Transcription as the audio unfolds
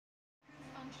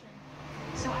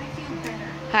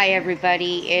Hi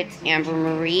everybody, it's Amber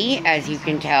Marie, as you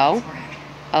can tell.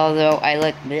 Although I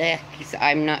look bleh, because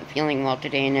I'm not feeling well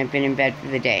today and I've been in bed for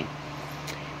the day.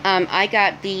 I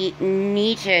got the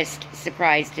neatest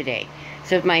surprise today.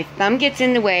 So if my thumb gets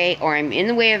in the way or I'm in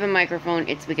the way of a microphone,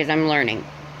 it's because I'm learning.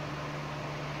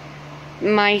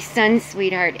 My son's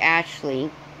sweetheart,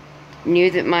 Ashley, knew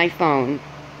that my phone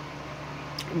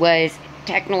was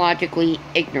technologically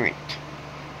ignorant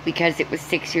because it was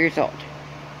 6 years old.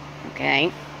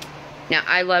 Okay? Now,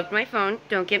 I loved my phone.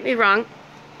 Don't get me wrong.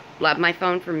 Loved my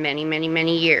phone for many, many,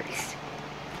 many years.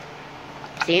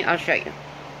 See? I'll show you.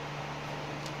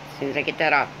 As soon as I get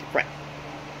that off the front.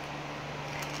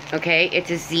 Okay?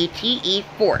 It's a ZTE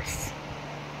Force.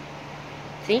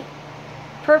 See?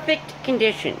 Perfect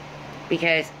condition.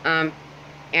 Because,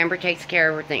 Amber takes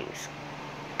care of her things.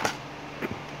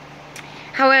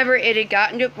 However, it had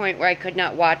gotten to a point where I could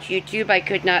not watch YouTube. I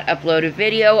could not upload a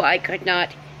video. I could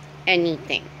not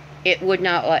anything. It would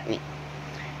not let me.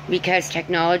 Because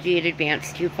technology had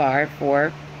advanced too far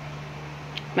for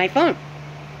my phone.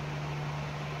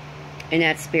 And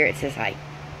that Spirit says hi.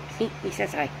 See? He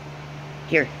says hi.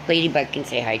 Here, Ladybug can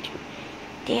say hi too.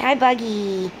 Say hi,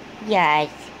 Buggy.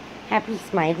 Yes. Happy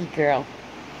smiley girl.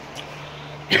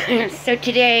 So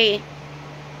today,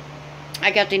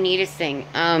 I got the neatest thing.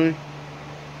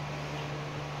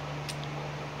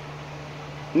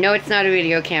 No, it's not a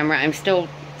video camera. I'm still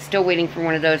waiting for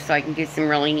one of those so I can do some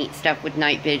really neat stuff with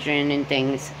night vision and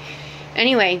things.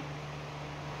 Anyway,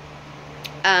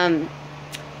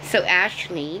 so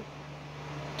Ashley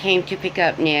came to pick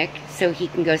up Nick so he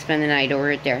can go spend the night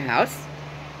over at their house.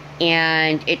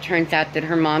 And it turns out that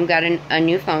her mom got a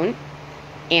new phone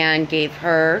and gave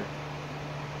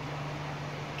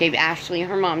Ashley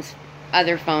her mom's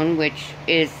other phone, which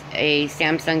is a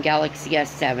Samsung Galaxy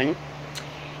S7.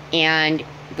 And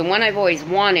the one I've always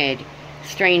wanted,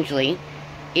 strangely,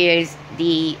 is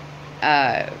the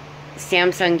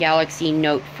Samsung Galaxy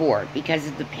Note 4 because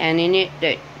of the pen in it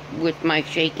that with my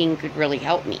shaking could really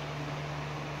help me.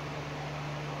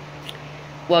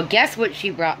 Well, guess what she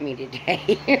brought me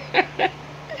today?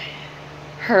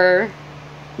 Her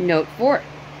Note 4.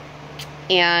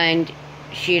 And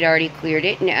she had already cleared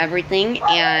it and everything,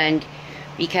 and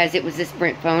because it was a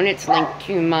Sprint phone, it's linked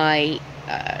to my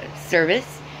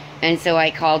service, and so I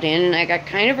called in and I got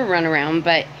kind of a runaround,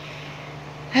 but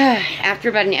after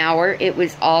about an hour it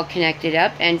was all connected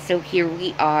up, and so here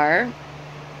we are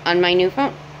on my new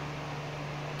phone,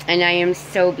 and I am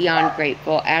so beyond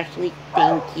grateful. Ashley,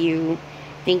 thank you,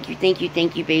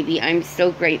 baby. I'm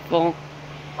so grateful.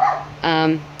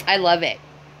 I love it.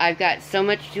 I've got so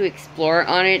much to explore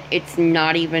on it. It's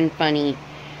not even funny,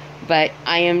 but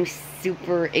I am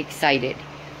super excited.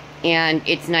 And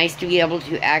it's nice to be able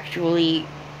to actually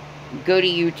go to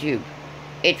YouTube.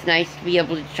 It's nice to be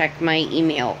able to check my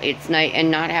email. It's nice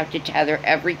and not have to tether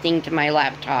everything to my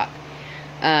laptop.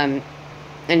 And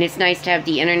it's nice to have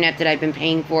the internet that I've been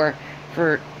paying for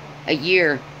a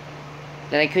year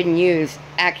that I couldn't use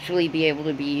actually be able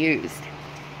to be used.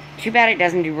 Too bad it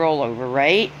doesn't do rollover,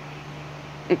 right?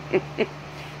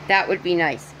 That would be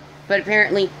nice. But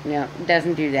apparently, no, it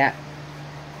doesn't do that.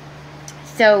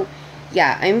 So,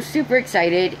 yeah, I'm super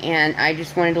excited, and I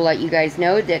just wanted to let you guys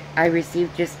know that I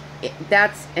received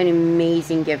that's an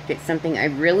amazing gift. It's something I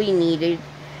really needed.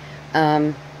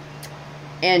 And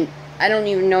I don't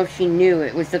even know if she knew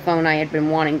it was the phone I had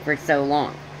been wanting for so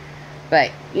long.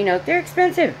 But, you know, they're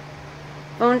expensive.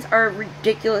 Phones are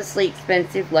ridiculously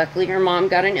expensive. Luckily, her mom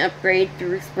got an upgrade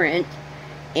through Sprint.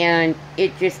 And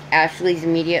it just, Ashley's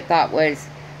immediate thought was,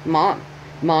 Mom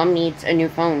needs a new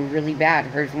phone really bad.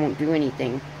 Hers won't do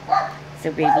anything.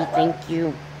 So, baby, thank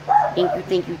you.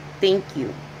 Thank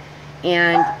you.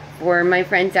 And for my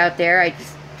friends out there, I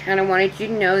just kind of wanted you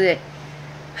to know that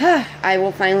I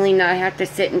will finally not have to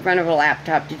sit in front of a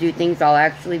laptop to do things. I'll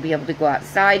actually be able to go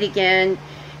outside again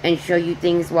and show you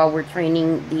things while we're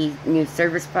training the new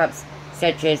service pups,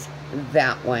 such as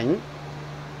that one.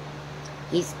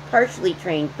 He's partially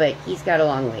trained, but he's got a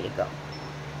long way to go.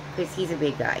 Because he's a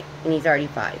big guy, and he's already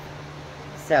 5.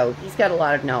 So, he's got a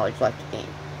lot of knowledge left to gain.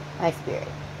 Hi, Spirit.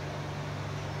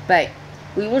 But,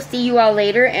 we will see you all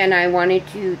later, and I wanted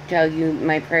to tell you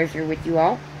my prayers are with you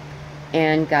all.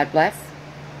 And God bless.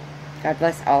 God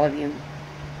bless all of you.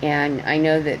 And I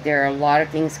know that there are a lot of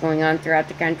things going on throughout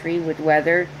the country with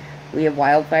weather. We have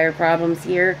wildfire problems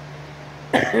here.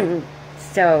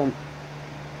 So,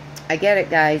 I get it,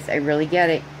 guys. I really get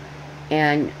it.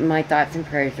 And my thoughts and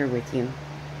prayers are with you.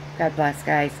 God bless,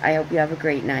 guys. I hope you have a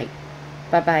great night.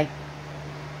 Bye-bye.